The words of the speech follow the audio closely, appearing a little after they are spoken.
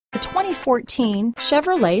The 2014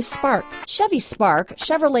 Chevrolet Spark. Chevy Spark,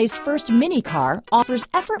 Chevrolet's first mini car, offers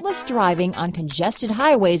effortless driving on congested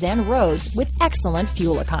highways and roads with excellent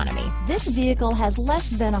fuel economy. This vehicle has less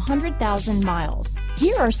than 100,000 miles.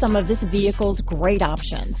 Here are some of this vehicle's great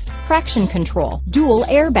options: traction control, dual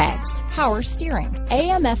airbags, power steering,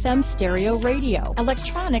 AM/FM stereo radio,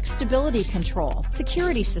 electronic stability control,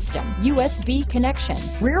 security system, USB connection,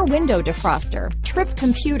 rear window defroster, trip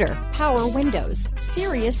computer, power windows,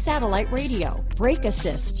 Sirius satellite radio, brake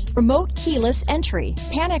assist, remote keyless entry,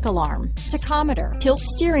 panic alarm, tachometer, tilt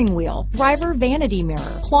steering wheel, driver vanity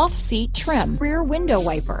mirror, cloth seat trim, rear window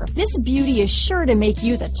wiper. This beauty is sure to make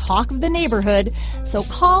you the talk of the neighborhood, so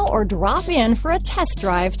call or drop in for a test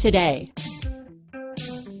drive today.